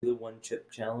The one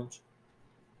chip challenge?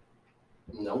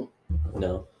 Nope.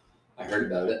 No. I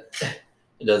heard about it.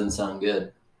 It doesn't sound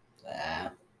good.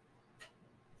 Ah.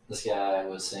 This guy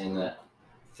was saying that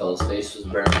fella's face was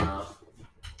burning off.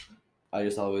 I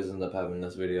just always end up having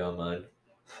this video on mine.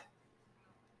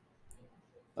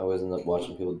 I always end up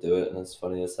watching people do it, and it's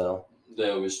funny as hell.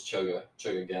 They always chug a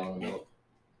gallon of milk.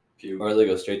 Puke. Or they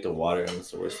go straight to water, and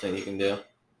it's the worst thing you can do.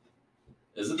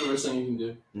 Is it the worst thing you can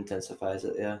do? Intensifies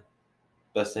it, yeah.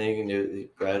 Best thing you can do is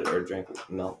eat bread or drink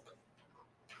milk.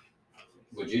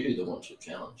 Would you do the one chip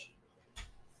challenge?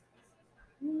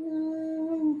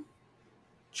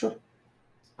 Sure.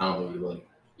 I don't think you would.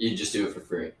 You'd just do it for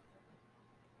free.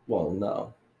 Well,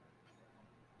 no.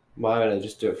 Why would I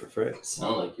just do it for free?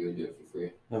 Sound like you would do it for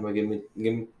free. How about give me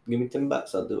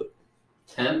 $10? I'll do it.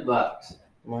 $10.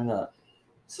 Why not?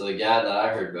 So the guy that I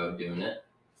heard about doing it,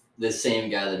 the same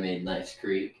guy that made Knife's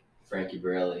Creek, Frankie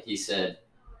Borelli, he said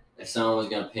if someone was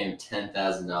going to pay him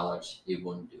 $10,000, he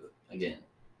wouldn't do it again.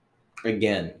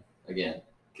 Again,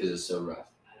 because it's so rough.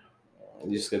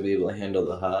 You're just gonna be able to handle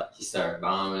the hot. He started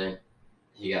vomiting.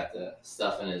 He got the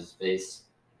stuff in his face,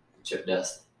 chip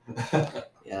dust.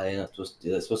 Yeah, you're not supposed to do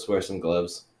that. You're supposed to wear some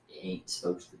gloves. You ain't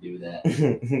supposed to do that.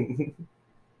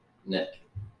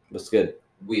 What's Nick, good?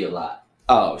 we alive.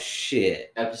 Oh,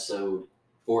 shit. Episode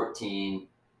 14.2.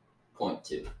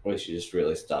 We should just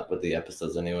really stop with the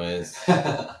episodes anyways.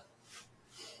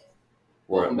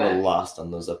 Welcome We're back. lost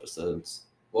on those episodes.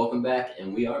 Welcome back,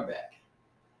 and we are back.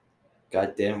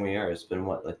 Goddamn, we are. It's been,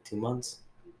 what, like 2 months?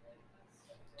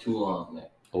 Too long,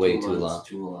 Nick. Way 2 too months, long.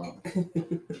 Too long.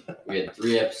 We had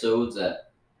 3 episodes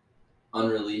that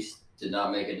unreleased did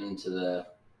not make it into the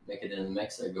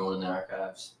mix. They're going in the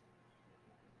archives.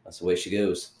 That's the way she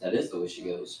goes. That is the way she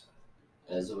goes.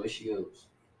 That is the way she goes.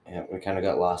 Yeah, we kind of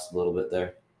got lost a little bit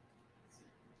there.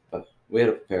 But we had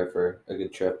to prepare for a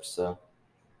good trip, so.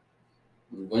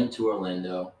 We went to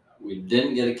Orlando. We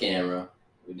didn't get a camera.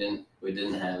 We didn't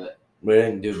have it. We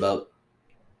didn't do about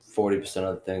 40%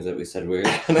 of the things that we said we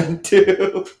were gonna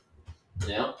do.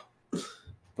 Yeah. But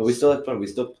we still had fun. We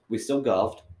still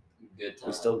golfed. Good time.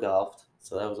 We still golfed,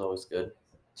 so that was always good.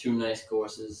 2 nice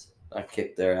courses. I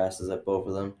kicked their asses at both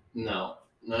of them. No,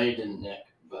 you didn't, Nick.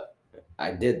 But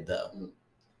I did, though.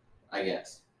 I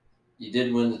guess you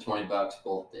did win the $20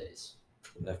 both days.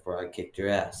 Therefore, I kicked your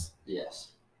ass.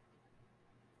 Yes.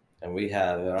 And we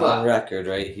have it But- on record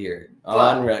right here. but-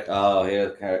 On record. Oh,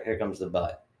 here comes the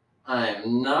but.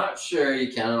 I'm not sure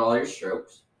you counted all your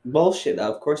strokes. Bullshit.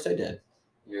 Of course I did.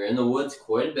 You're in the woods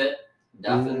quite a bit.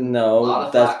 Duffing. A No, lot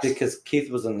of that's facts. because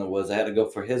Keith was in the woods. I had to go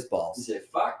for his You balls. say,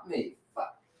 fuck me.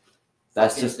 Fuck.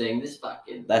 That's Fucking just- thing. This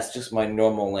fucking. That's just my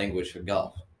normal language for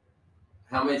golf.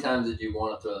 How many times did you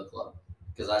want to throw the club?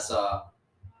 Because I saw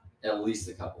at least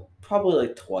a couple. Probably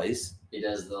like twice. He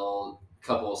does the old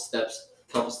couple steps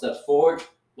forward,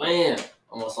 wham!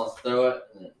 Almost wants to throw it,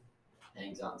 and it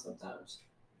hangs on sometimes.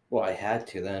 Well, I had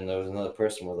to then. There was another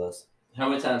person with us. How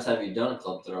many times have you done a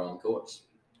club throw on the course?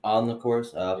 On the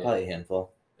course? Yeah. Probably a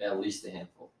handful. At least a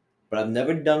handful. But I've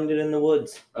never dunged it in the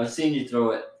woods. I've seen you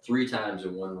throw it 3 times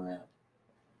in one round.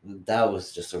 That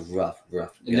was just a rough And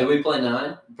did we play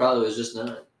 9? Probably was just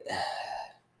 9.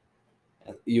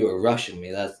 You were rushing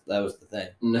me. That was the thing.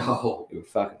 No. You were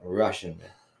fucking rushing me.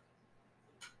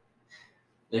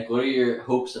 Nick, what are your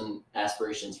hopes and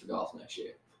aspirations for golf next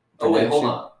year? For Oh, wait, next hold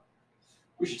year? on.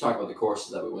 We should talk about the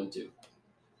courses that we went to.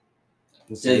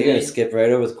 So you're gonna skip right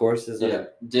over the courses? Yeah.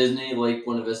 Disney Lake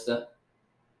Buena Vista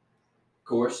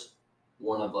course.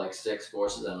 One of like 6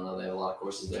 courses. I don't know. They have a lot of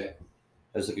courses there. It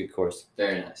was a good course.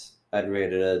 Very nice. I'd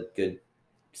rate it a good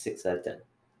 6 out of 10.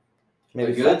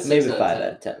 Maybe A good 5, 6 maybe out of 5 10.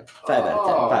 out of 10. 5 out of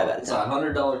 10. 5 out of It's 10. a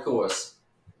 $100 course.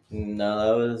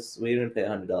 No, we didn't pay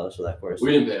 $100 for that course.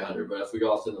 We didn't pay $100, but if we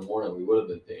golfed in the morning, we would have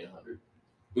been paying $100.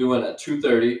 We went at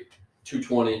 2:30,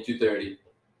 2:20, 2:30,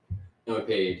 and we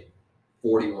paid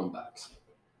 $41.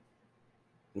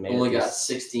 Maybe Only got just-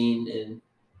 16 in.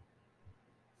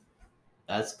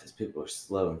 That's because people are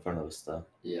slow in front of us, though.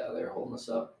 Yeah, they were holding us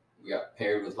up. We got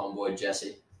paired with homeboy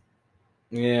Jesse.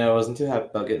 Yeah, I wasn't too happy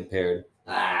about getting paired.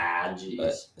 Ah, But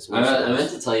jeez. it's I meant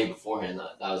worse. to tell you beforehand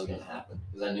that was going to happen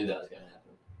because I knew that was going to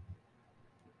happen.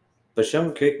 But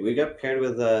Shelman Creek, we got paired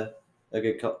with a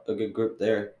good group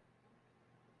there.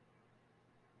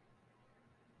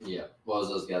 Yeah. What was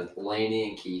those guys? Laney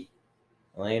and Keith.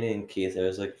 Laney and Keith, it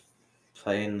was like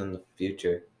playing in the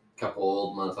future. Couple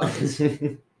old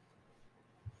motherfuckers.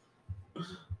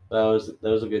 That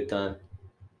was a good time.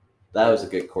 That was a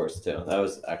good course too. That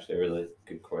was actually a really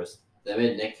good course. They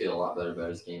made Nick feel a lot better about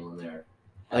his game when they were.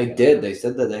 I did. They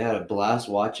said that they had a blast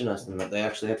watching us and that they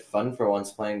actually had fun for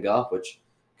once playing golf, which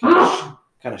kind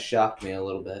kind of shocked me a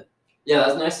little bit. Yeah, that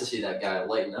was nice to see that guy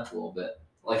lighten up a little bit.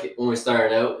 Like when we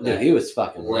started out, Dude, he was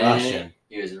fucking rushing.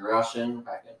 He was rushing,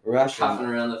 Rushing. cuffing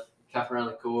around the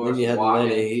course. Then you had walking.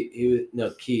 Lenny. He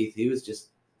was Keith. He was just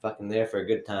fucking there for a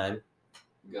good time.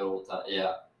 Good old time,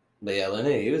 yeah. But yeah,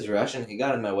 Lenny, he was rushing. He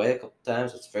got in my way a couple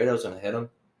times. I was afraid I was gonna hit him.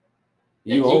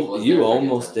 Yeah, You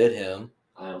almost did him.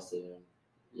 I almost did him.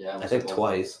 Yeah, I think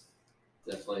twice.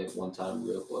 Definitely one time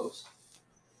real close.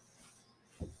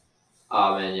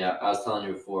 Oh man, yeah, I was telling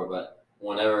you before, but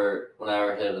whenever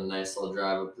I hit a nice little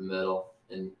drive up the middle,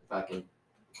 and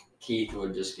Keith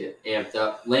would just get amped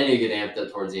up. Laney would get amped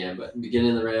up towards the end, but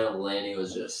beginning of the round,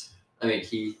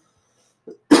 Keith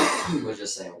was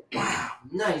just saying, "Wow,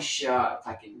 nice shot!"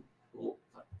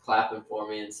 Clapping for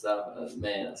me and stuff.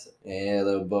 Man, I said, yeah,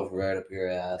 they were both right up your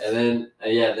ass. And then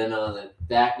on the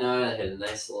back nine, I hit a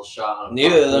nice little shot. On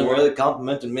Neither of them really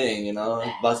complimented me,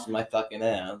 busted my fucking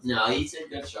ass. No, he said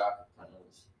good shot.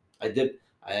 I did.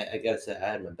 I gotta say, I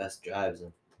had my best drives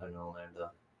in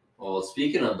Orlando. Well,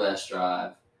 speaking of best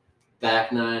drive,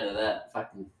 back nine of that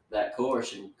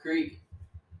course in Creek,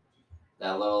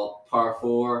 that little par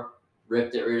 4,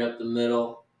 ripped it right up the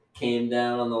middle, came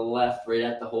down on the left right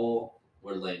at the hole.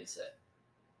 What did Lane say?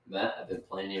 Matt, I've been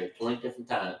playing here 20 different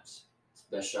times. It's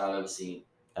the best shot I've ever seen.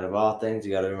 Out of all things,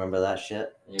 you gotta remember that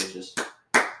shit. And he was just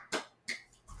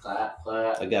clap.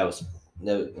 That guy was I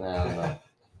don't know.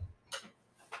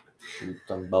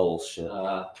 Some bullshit.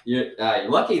 You're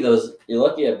lucky I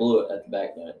blew it at the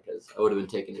back nine because I would have been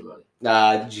taking your money.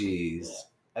 Jeez. Yeah.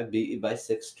 I beat you by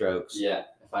 6 strokes. Yeah,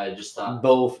 if I had just stopped.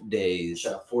 Both days.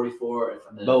 Shot 44.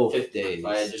 Both 50, days. If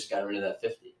I had just got rid of that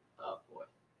 50. Oh, boy.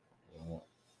 Yeah.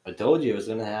 I told you it was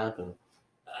going to happen.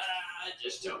 I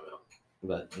just don't know.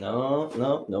 But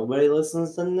no, nobody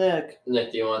listens to Nick.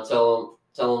 Nick, do you want to tell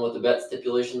him what the bet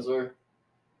stipulations were?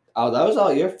 Oh, that was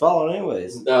all your fault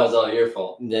anyways. That was all your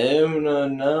fault.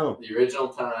 No. The original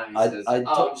time, he says,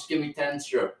 just give me 10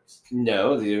 strokes.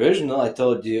 No, the original, I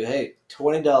told you, hey,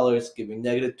 $20, give me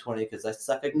 -20 because I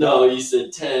suck at golf. No, you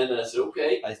said 10. I said,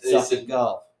 okay. I suck at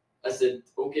golf. I said,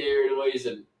 okay, right away. You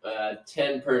said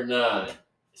 10 per 9. I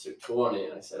said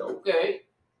 20. I said, okay.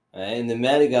 And then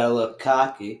Maddie got a little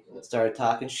cocky and started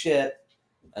talking shit.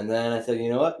 And then I said, you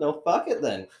know what? No, fuck it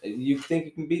then. You think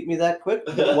you can beat me that quick?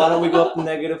 Why don't we go up to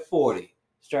 -40?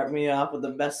 Start me off with the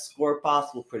best score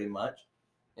possible, pretty much.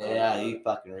 Yeah, you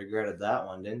fucking regretted that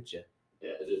one, didn't you?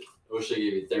 Yeah, I did. I wish I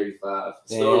gave you 35.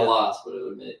 Still a loss, but it would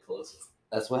have made it closer.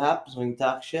 That's what happens when you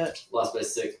talk shit. Lost by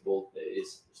 6 both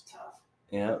days. It was tough.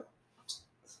 Yeah.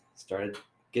 Started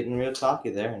getting real cocky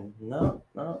there. And no.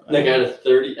 Nick, I had a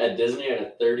 30 at Disney. I had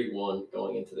a 31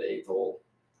 going into the 8th hole.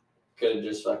 Could have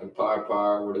just fucking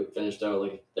par. Would have finished out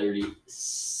like 38,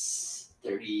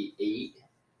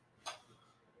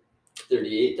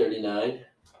 39.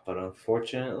 But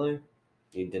unfortunately,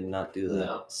 he did not do that.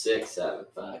 No, 6, 7,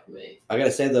 5, me. I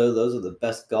gotta say though, those are the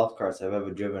best golf carts I've ever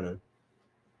driven in.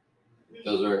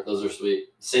 Those are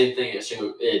sweet. Same thing at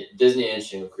Disney and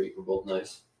Shingle Creek were both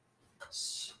nice.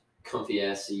 Comfy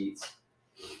ass seats.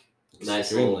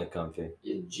 Nice, extremely comfy.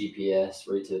 GPS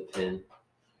right to the pin.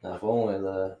 Now, if only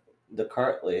the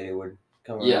cart lady would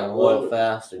come around a little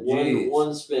faster.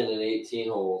 One spin in 18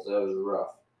 holes. That was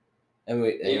rough. And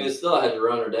even still, I had to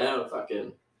run her down.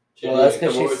 Fucking. Well, that's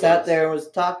because she sat there and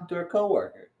was talking to her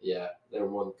coworker. Yeah, they were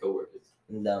more than coworkers.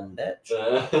 Dumb bitch.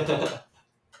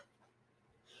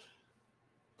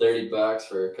 $30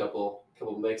 for a couple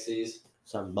mixies.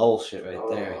 Some bullshit right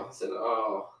there. I said,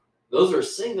 those are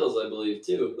singles, I believe,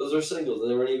 too. Those are singles.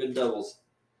 They weren't even doubles.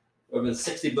 It would have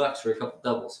been $60 for a couple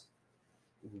doubles.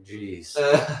 Jeez.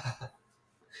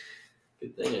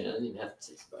 Good thing I didn't even have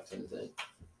 $60 or anything.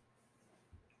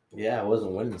 Yeah, I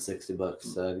wasn't winning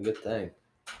 $60. Good thing.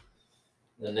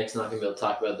 The Nick's not going to be able to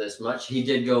talk about this much. He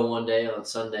did go one day on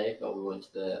Sunday, but we went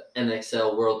to the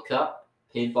NXL World Cup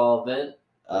paintball event.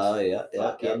 Oh, yeah.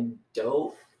 Fucking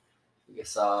dope. We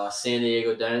saw San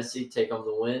Diego Dynasty take home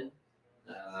the win.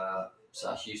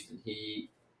 Saw Houston Heat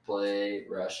play,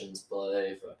 Russians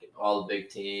play, fucking all the big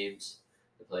teams.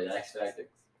 They played X Factor.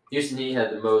 Houston Heat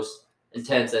had the most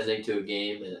intense ending to a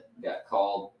game, and it got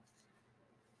called.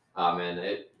 Oh, man,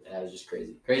 it was just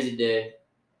crazy. Crazy day.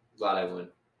 Glad I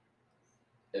won.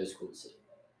 It was cool to see.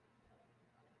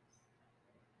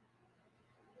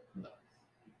 But,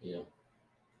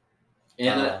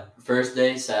 And first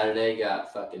day, Saturday,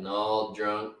 got fucking all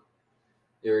drunk.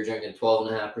 They were drinking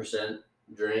 12.5%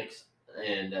 drinks,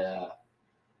 and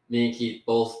me and Keith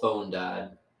both phone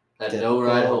died. Had no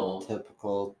ride home.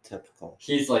 Typical.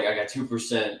 Keith's like, I got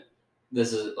 2%.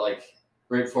 This is like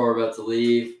right before we're about to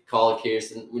leave, call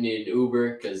Kirsten. We needed an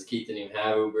Uber because Keith didn't even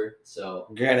have Uber. So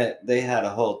Granted, they had a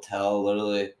hotel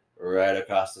literally right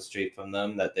across the street from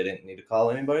them that they didn't need to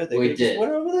call anybody. They could just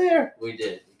went over there. We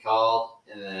did. We called,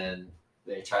 and then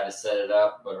they tried to set it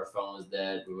up, but our phone was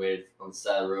dead. We waited on the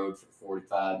side of the road for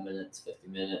 45 minutes, 50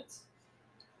 minutes.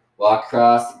 Walked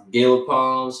across Gala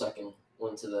Palm, so I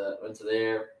went to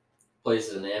there.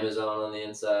 Places an Amazon on the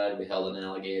inside. We held an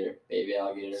alligator, baby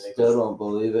alligator. Still don't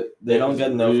believe it. They don't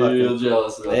get no real fucking.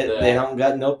 jealous about that. They don't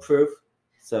got no proof,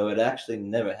 so it actually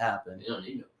never happened. You don't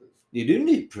need no proof. You do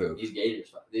need proof. These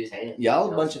gators, these hands.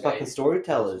 Y'all a bunch of fucking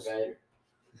storytellers. A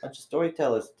bunch of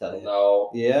storytellers to tell you. No.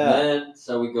 Yeah. And then,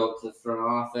 so we go up to the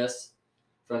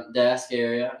front desk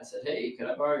area. I said, hey, can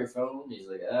I borrow your phone? He's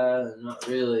like, not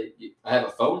really. I have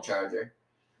a phone charger.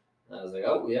 And I was like,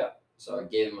 oh, yeah. So I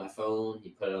gave him my phone. He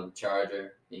put it on the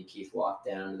charger. Me and Keith walked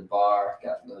down to the bar,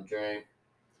 got another drink,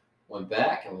 went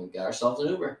back, and we got ourselves an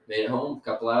Uber. Made it home a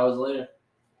couple hours later.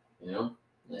 You know,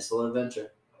 nice little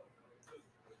adventure.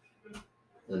 And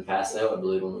then passed out, I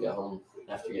believe, when we got home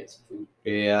after getting some food.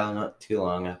 Yeah, not too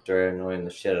long after annoying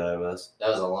the shit out of us. That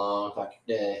was a long fucking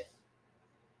day.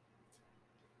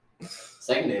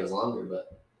 Second day was longer,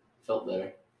 but felt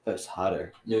better. It was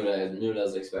hotter. Knew what I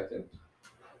was expecting.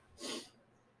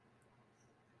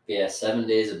 Yeah, 7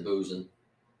 days of boozing.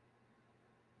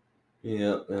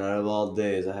 Yep, and out of all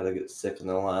days, I had to get sick on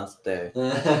the last day.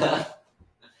 That's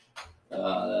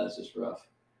just rough.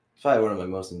 It's probably one of my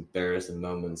most embarrassing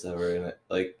moments ever in it,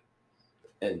 like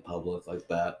in public like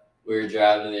that. We were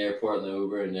driving to the airport in the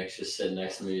Uber, and Nick's just sitting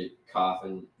next to me,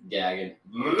 coughing, gagging.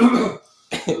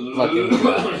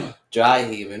 Fucking dry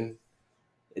heaving.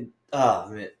 Oh,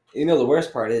 man. You know, the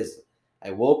worst part is,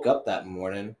 I woke up that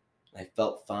morning, I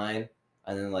felt fine,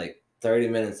 and then like 30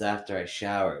 minutes after I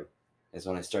showered is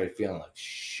when I started feeling like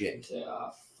shit. Say,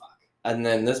 oh, fuck. And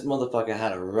then this motherfucker had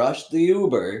to rush the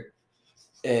Uber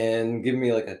and give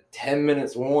me like a 10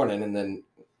 minutes warning, and then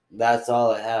that's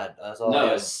all it had. That's all. No,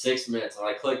 it was 6 minutes. When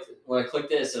I clicked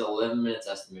it, it said 11 minutes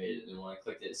estimated, and when I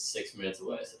clicked it, 6 minutes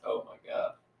away. I said, "Oh my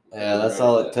god." Yeah, that's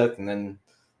all it took, and then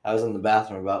I was in the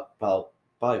bathroom about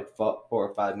probably 4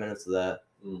 or 5 minutes of that.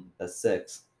 That's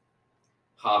 6.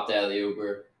 Hopped out of the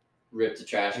Uber, ripped the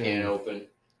trash can open.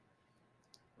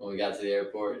 When we got to the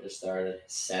airport, it just started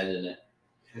sending it.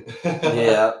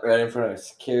 Yeah, right in front of a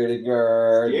security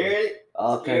guard. Security?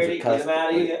 All kinds of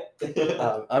customers. Get him out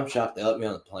of here. I'm shocked they let me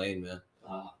on the plane, man.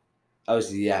 I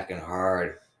was yakking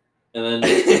hard. And then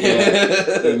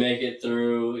we make it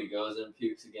through. He goes and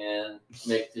pukes again.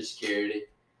 Make it to security.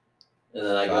 And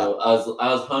then I go. I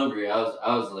was hungry. I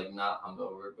was like not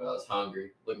hungover, but I was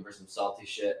hungry, looking for some salty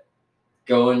shit.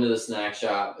 Go into the snack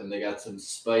shop, and they got some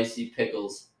spicy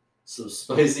pickles, some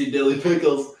spicy dilly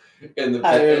pickles. I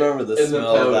remember the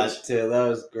smell of that too. That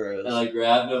was gross. And I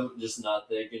grabbed them, just not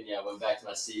thinking. Yeah, I went back to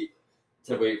my seat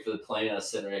to wait for the plane. I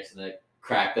was sitting next to Nick,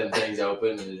 cracked them things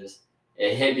open, and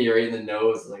it hit me right in the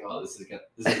nose. I was like, oh, this is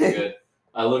good.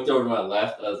 I looked over to my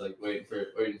left. I was like waiting for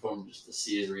him just to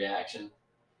see his reaction.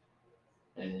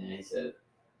 And he said,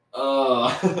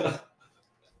 oh.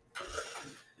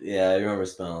 Yeah, I remember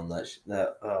smelling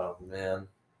that. Oh, man.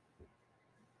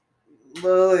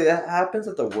 Well, it happens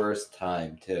at the worst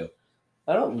time, too.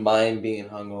 I don't mind being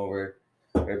hungover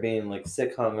or being, like,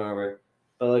 sick hungover.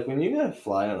 But, like, when you gotta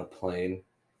fly on a plane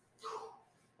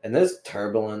and there's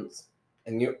turbulence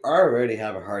and you already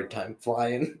have a hard time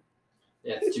flying.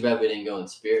 Yeah, it's too bad we didn't go in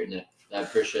Spirit, Nick. I'm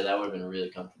pretty sure that would have been really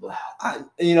comfortable.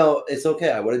 It's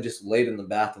okay. I would have just laid on the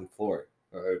bathroom floor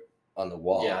or on the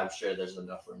wall. Yeah, I'm sure there's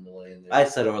enough room to lay in there. I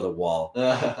said over the wall.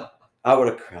 I would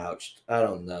have crouched. I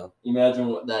don't know. Imagine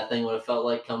what that thing would have felt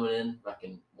like coming in.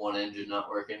 Fucking one engine not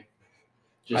working.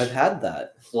 Just I've had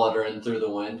that. Fluttering through the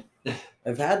wind.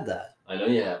 I've had that. I know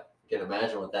you have. You can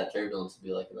imagine what that turbulence would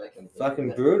be like.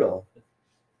 Fucking brutal.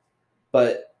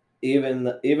 But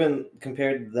even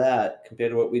compared to that,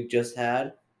 compared to what we just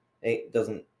had, it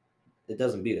doesn't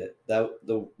beat it.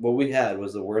 What we had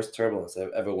was the worst turbulence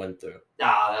I've ever went through.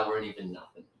 That weren't even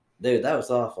nothing. Dude, that was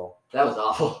awful. That was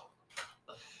awful.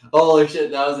 Holy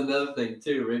shit, that was another thing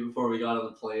too. Right before we got on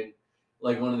the plane,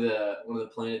 like one of the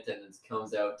plane attendants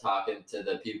comes out talking to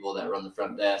the people that run the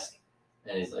front desk,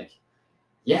 and he's like,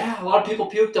 "Yeah, a lot of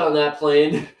people puked on that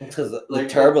plane because the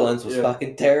turbulence was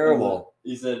fucking terrible."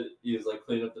 He said he was like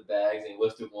cleaning up the bags, and he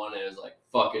lifted one, and it was like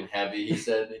fucking heavy. He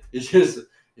said he's like,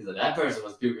 that person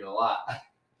was puking a lot.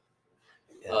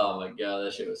 Yeah. Oh my god,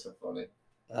 that shit was so funny.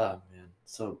 Oh man,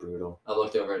 so brutal. I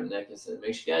looked over at Nick and said,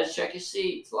 "Make sure you guys check your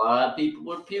seats. A lot of people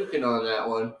were puking on that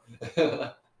one."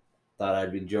 Thought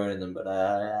I'd be joining them, but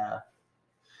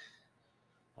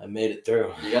I made it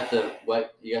through. You got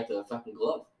the fucking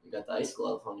glove. You got the ice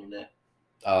glove on your neck.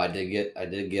 Oh, I did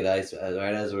get ice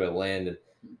right as we were landing.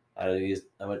 I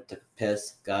went took a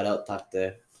piss, got out, talked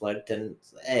to flight attendant.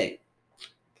 Hey,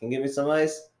 can you give me some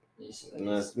ice? I'm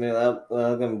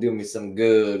gonna do me some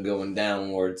good going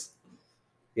downwards.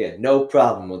 Yeah, no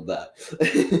problem with that.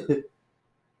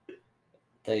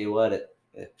 Tell you what,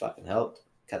 it fucking helped.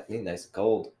 Kept me nice and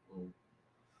cold.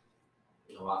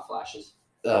 No hot flashes.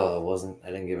 Oh, it wasn't. I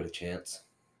didn't give it a chance.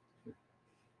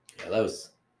 Yeah, that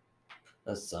was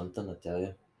something, I tell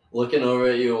you. Looking over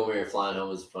at you when we were flying home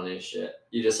was funny as shit.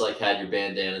 You just like had your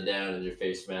bandana down and your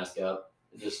face mask up.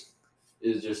 It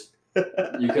was just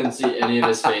you couldn't see any of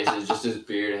his face. It was just his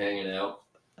beard hanging out,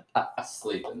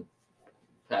 sleeping.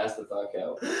 Passed the fuck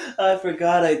out. I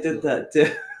forgot I did that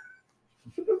too.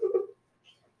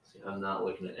 I'm not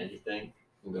looking at anything.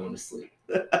 I'm going to sleep.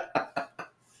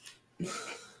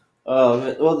 Oh,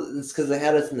 man. Well, it's because they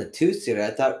had us in the 2-seater. I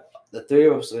thought the 3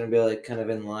 of us were gonna be like kind of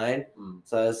in line.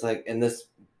 So I was like, and this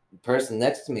person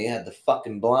next to me had the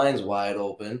fucking blinds wide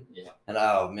open. Yeah. And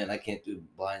oh man, I can't do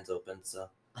blinds open. So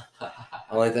the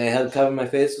only thing I had covering my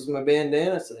face was my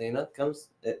bandana. So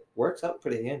it works out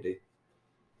pretty handy.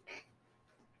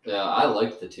 Yeah, I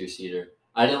liked the 2-seater.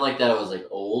 I didn't like that it was like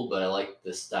old, but I liked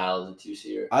the style of the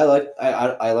 2-seater. I like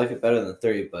it better than the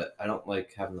 3, but I don't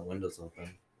like having the windows open.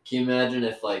 Can you imagine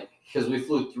if because we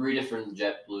flew 3 different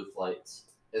JetBlue flights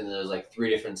and there's like 3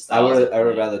 different styles. I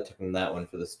would rather taken that one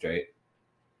for the straight,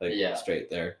 straight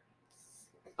there.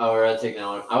 I would rather taken that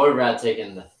one. I would have rather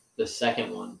taken the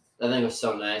second one. That thing was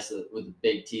so nice with the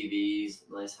big TVs,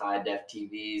 nice high def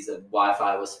TVs. The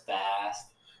Wi-Fi was fast.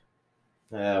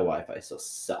 Wi-Fi still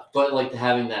sucked. But like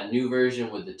having that new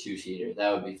version with the 2-seater,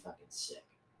 that would be fucking sick.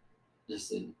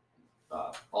 Just in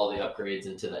all the upgrades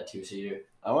into that 2-seater.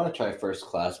 I want to try first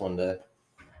class one day.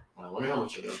 I wonder how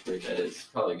much of an upgrade that is.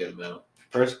 Probably a good amount.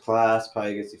 First class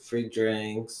probably gets you free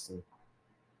drinks. And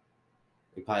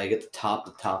you probably get the top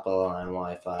of the line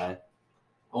Wi-Fi.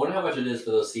 I wonder how much it is for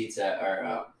those seats that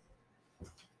are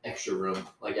extra room,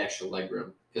 like extra leg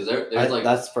room. Because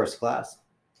that's first class.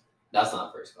 That's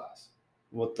not first class.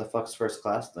 What the fuck's first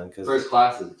class then? First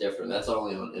class is different. That's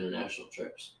only on international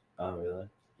trips. Oh really?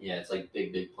 Yeah, it's like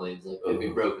big planes. Like they'd be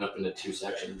broken up into 2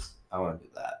 sections. I want to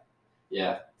do that.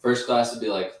 Yeah, first class would be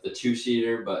like the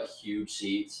 2-seater, but huge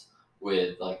seats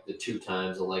with like the 2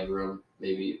 times the leg room,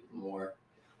 maybe more.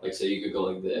 Like so you could go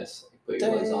like this, put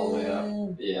your legs all the way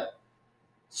up. Yeah,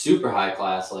 super high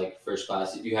class, like first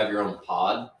class. You have your own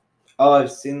pod. Oh,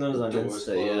 I've seen those on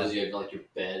Insta. Yeah, you have like your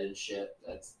bed and shit.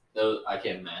 Those. I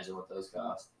can't imagine what those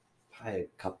cost. Probably a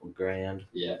couple grand.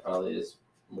 Yeah, probably is.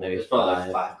 Maybe it's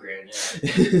probably like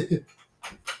 $5,000. Yeah.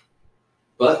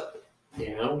 But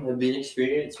it'd be an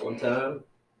experience one time.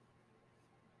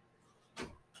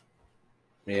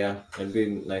 Yeah, it'd be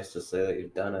nice to say that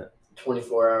you've done it.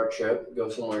 24-hour trip, go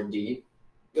somewhere deep,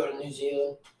 go to New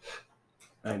Zealand.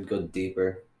 I'd go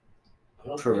deeper.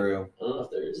 Peru. I don't know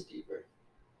if there is deeper.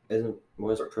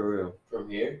 Where's Peru? From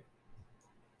here?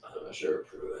 I'm not sure where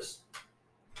Peru is.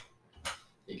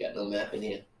 You got no map in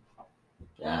here.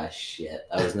 Ah, shit.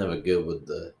 I was never good with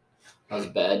the... I was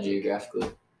bad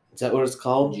geographically. Is that what it's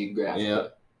called? Geographically. Yeah.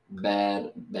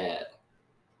 Bad.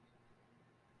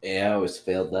 Yeah, I always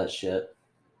failed that shit.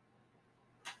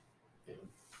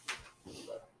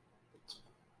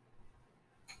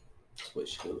 That's the way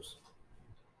she goes.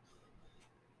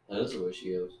 That is the way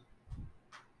she goes.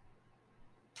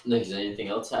 Nick, has anything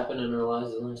else happened in our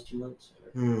lives in the last 2 months?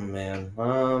 Man.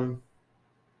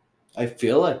 I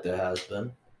feel like there has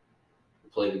been.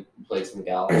 Played some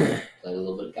golf. Played a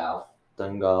little bit of golf.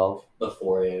 Done golf.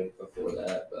 Before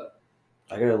that, but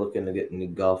I gotta look into getting new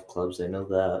golf clubs. I know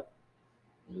that.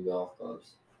 New golf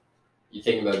clubs. You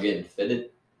thinking about getting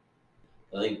fitted?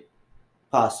 I think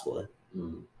possibly.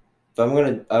 If I'm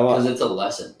gonna, because it's a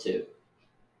lesson too.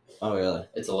 Oh really?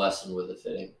 It's a lesson with the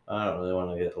fitting. I don't really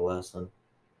want to get a lesson.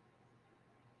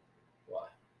 Why?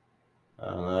 I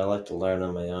don't know. I like to learn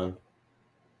on my own.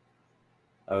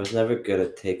 I was never good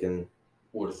at taking.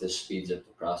 What if this speeds up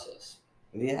the process?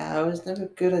 Yeah, I was never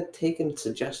good at taking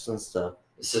suggestion stuff.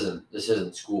 This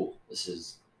isn't school. This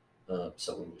is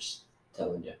someone just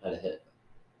telling you how to hit.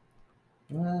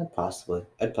 Possibly.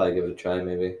 I'd probably give it a try,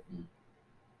 maybe.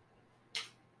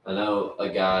 I know a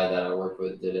guy that I work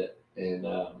with did it, and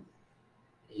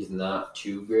he's not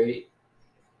too great.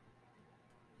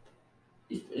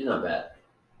 He's not bad.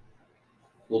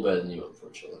 A little better than you,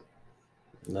 unfortunately.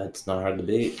 That's not hard to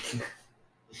beat.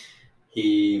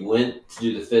 He went to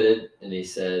do the fitted, and he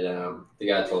said the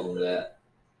guy told him that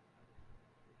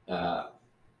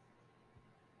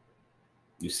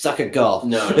You suck at golf.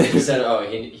 No, he said,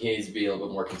 he needs to be a little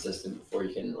bit more consistent before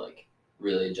he can like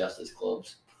really adjust his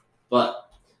clubs. But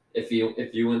if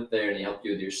you went there and he helped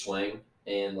you with your swing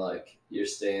and like your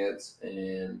stance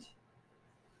and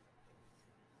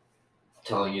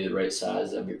telling you the right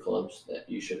size of your clubs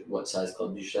what size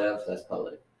clubs you should have, that's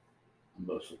probably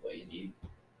most of what you need.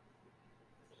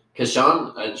 Because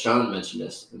Sean mentioned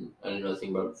this, and I didn't really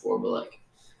think about it before, but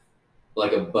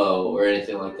like a bow or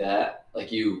anything like that,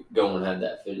 like you go and have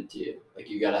that fitted to you. Like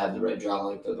you got to have the right draw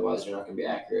length, otherwise you're not going to be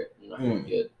accurate. You're not going to be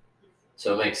good.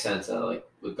 So it makes sense that like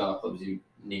with golf clubs, you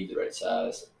need the right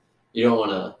size. You don't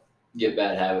want to get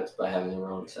bad habits by having the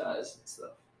wrong size and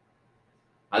stuff.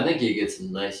 I think you get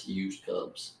some nice used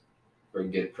clubs for a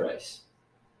good price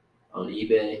on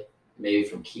eBay, maybe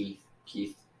from Keith.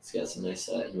 Keith's got some nice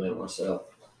set you might want to sell.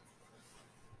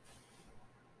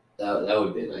 That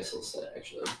would be a nice little set,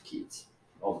 actually, Keith's.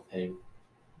 All the paint.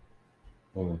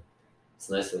 It's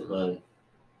nicer than mine.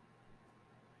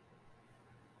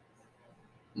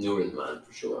 Newer than mine,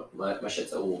 for sure. My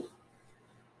shit's old.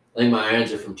 I think my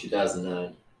irons are from 2009. You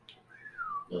know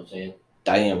what I'm saying?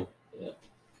 Damn. Yeah.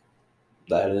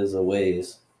 That is a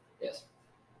ways. Yes.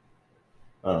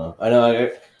 I don't know. I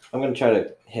know I'm going to try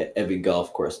to hit every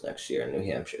golf course next year in New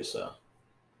Hampshire, so.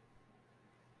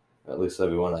 At least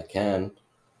every one I can.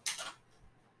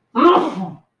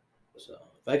 So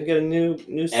if I can get a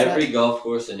new set. Every golf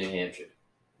course in New Hampshire.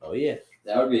 Oh, yeah.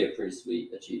 That would be a pretty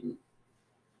sweet achievement.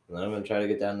 And then I'm going to try to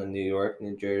get down to New York,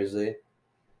 New Jersey,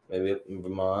 maybe up in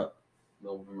Vermont.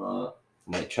 No, Vermont.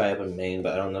 Might try up in Maine,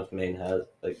 but I don't know if Maine has,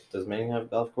 does Maine have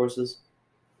golf courses?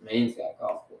 Maine's got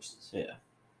golf courses. Yeah.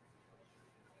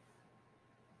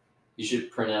 You should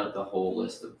print out the whole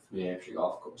list of New Hampshire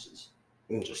golf courses.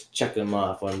 And just check them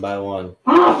off one by one.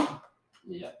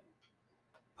 Yeah.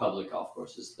 Public golf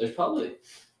courses. There's probably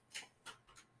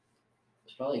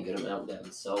a good amount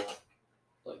down south,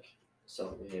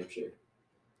 South New Hampshire.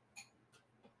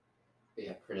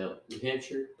 Yeah, print out New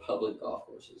Hampshire public golf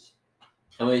courses.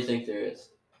 How many do you think there is?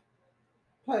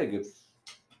 Probably a good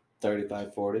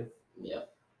 35, 40. Yeah.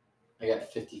 I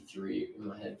got 53 in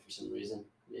my head for some reason.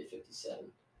 Maybe 57.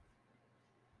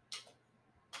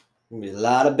 Gonna be a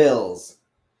lot of bills.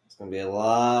 It's gonna be a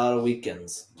lot of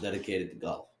weekends dedicated to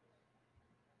golf.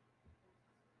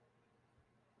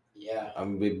 Yeah.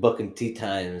 I'm gonna be booking tee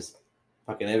times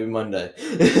fucking every Monday.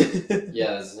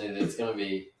 Yeah, it's gonna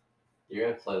be. You're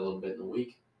gonna play a little bit in the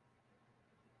week.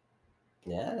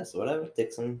 Yeah, that's whatever.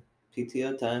 Take some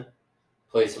PTO time.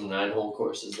 Play some 9-hole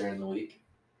courses during the week.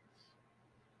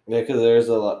 Yeah, because there's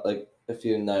a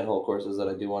few 9-hole courses that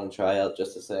I do want to try out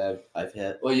just to say I've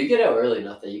hit. Well, you get out early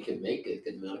enough that you can make a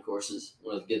good amount of courses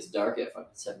when it gets dark at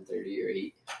fucking 7:30 or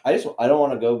 8. I don't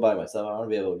want to go by myself. I want to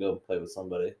be able to go play with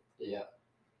somebody. Yeah.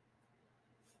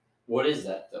 What is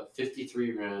that though?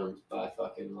 53 rounds by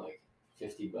fucking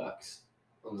 $50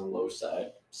 on the low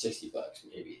side. $60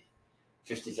 maybe.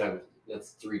 50 times,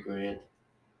 that's $3,000.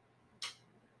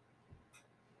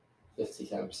 50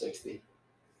 times 60.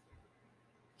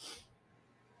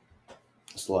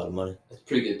 That's a lot of money. That's a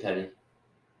pretty good penny.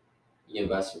 You can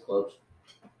buy some clubs.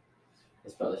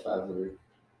 That's probably $500.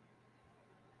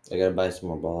 I gotta buy some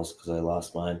more balls because I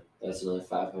lost mine. That's another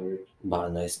 $500. Bought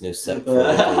a nice new set for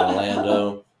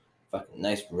Orlando. Fucking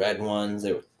nice red ones.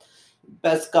 They were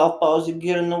best golf balls you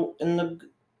get in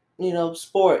the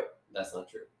sport. That's not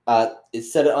true. It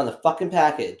said it on the fucking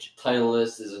package.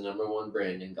 Titleist is the #1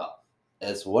 brand in golf.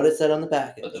 That's what it said on the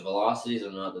package. But the Velocities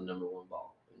are not the #1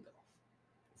 ball in golf.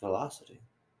 Velocity.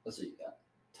 That's what you got.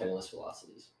 Titleist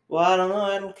Velocities. Well, I don't know.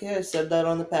 I don't care. It said that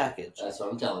on the package. That's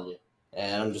what I'm telling you.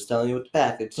 And I'm just telling you what the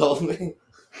package told me.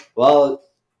 Well,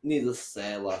 needless to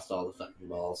say, I lost all the fucking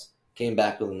balls. Came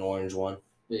back with an orange one.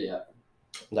 Yeah.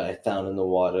 That I found in the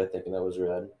water thinking that was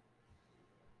red.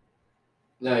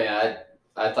 No, yeah,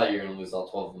 I thought you were going to lose all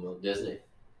 12 of them at Disney.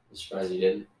 I'm surprised you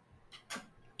didn't.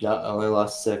 No, I only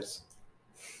lost 6.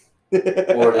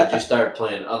 Or did you start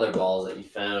playing other balls that you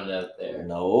found out there?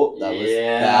 No,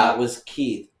 that was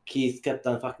Keith. Keith kept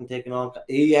on fucking taking all.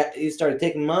 He started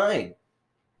taking mine.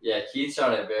 Yeah, Keith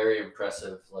shot a very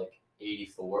impressive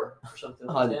 84 or something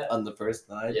like that. On the first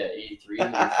night. Yeah, 83,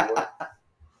 84.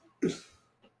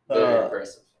 Very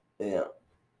impressive. Yeah.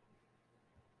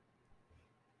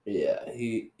 Yeah,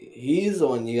 he's the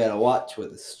one you gotta watch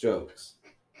with his strokes.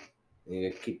 You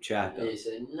gotta keep track of. He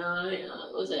said 9.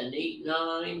 Was that an 8,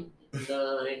 9,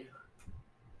 9?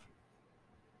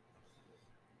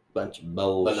 Bunch of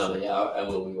bullshit. But no, yeah, I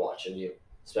will be watching you,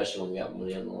 especially when we got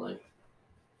money on the line.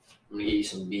 I'm gonna get you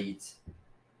some beads.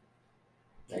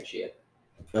 Actually,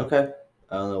 yeah. Okay.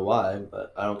 I don't know why,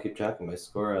 but I don't keep track of my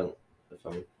score. If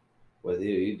I'm with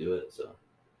you, you do it. So.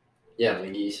 Yeah, I'm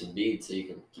gonna get you some beads so you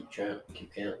can keep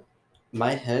counting.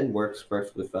 My head works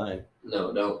perfectly fine.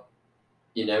 No, don't.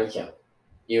 You never count.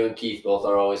 You and Keith both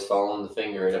are always following the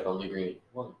finger right up on the green.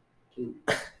 1, 2,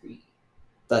 3.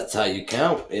 That's how you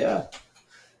count, yeah.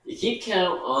 You keep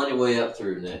count on your way up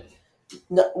through, Nick.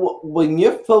 No, when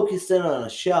you're focused in on a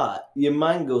shot, your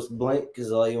mind goes blank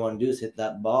because all you want to do is hit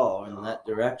that ball in that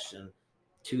direction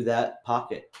to that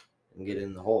pocket and get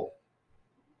in the hole.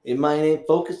 Your mind ain't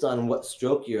focused on what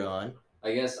stroke you're on.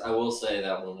 I guess I will say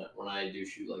that when I do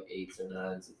shoot like 8s or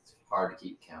 9s, it's hard to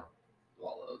keep count of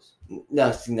all those.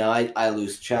 No, see, now I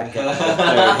lose track of the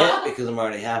third hit because I'm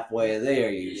already halfway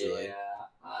there usually. Yeah,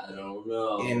 I don't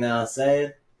know. You know what I'm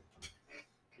saying?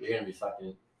 You're gonna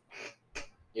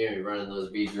be running those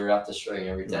beads right off the string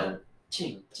every time.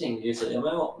 Ching, ching. You say, I'm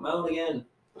out again.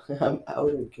 I'm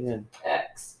out again.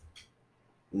 X.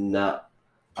 Nah,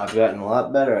 I've gotten a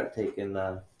lot better at taking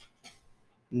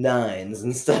 9s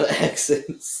instead of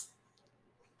X's.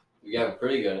 You got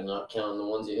pretty good at not counting the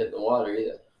ones you hit in the water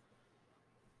either.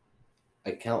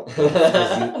 I count those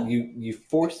because you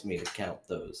force me to count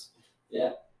those.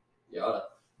 Yeah, you oughta.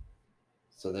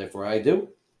 So therefore I do.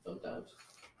 Sometimes.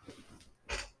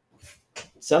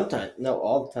 Sometimes. No,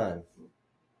 all the time.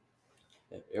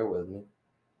 If you're with me.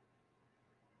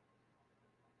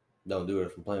 Don't do it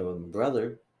if I'm playing with my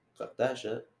brother. Fuck that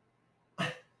shit.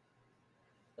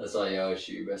 That's why you always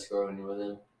shoot your best score when you're with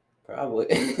him. Probably.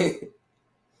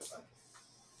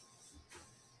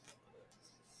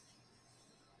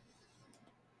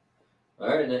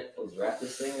 Alright, Nick, let's wrap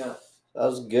this thing up. That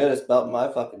was good. It's about my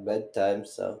fucking bedtime,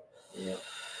 so. Yeah.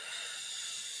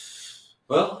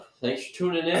 Well, thanks for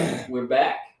tuning in. We're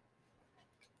back.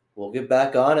 We'll get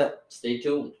back on it. Stay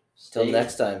tuned. Till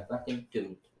next time. Fucking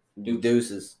tuned.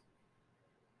 Deuces.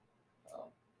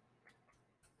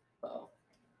 Oh.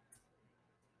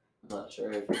 I'm not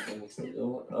sure if everything's still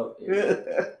going. Oh, yeah.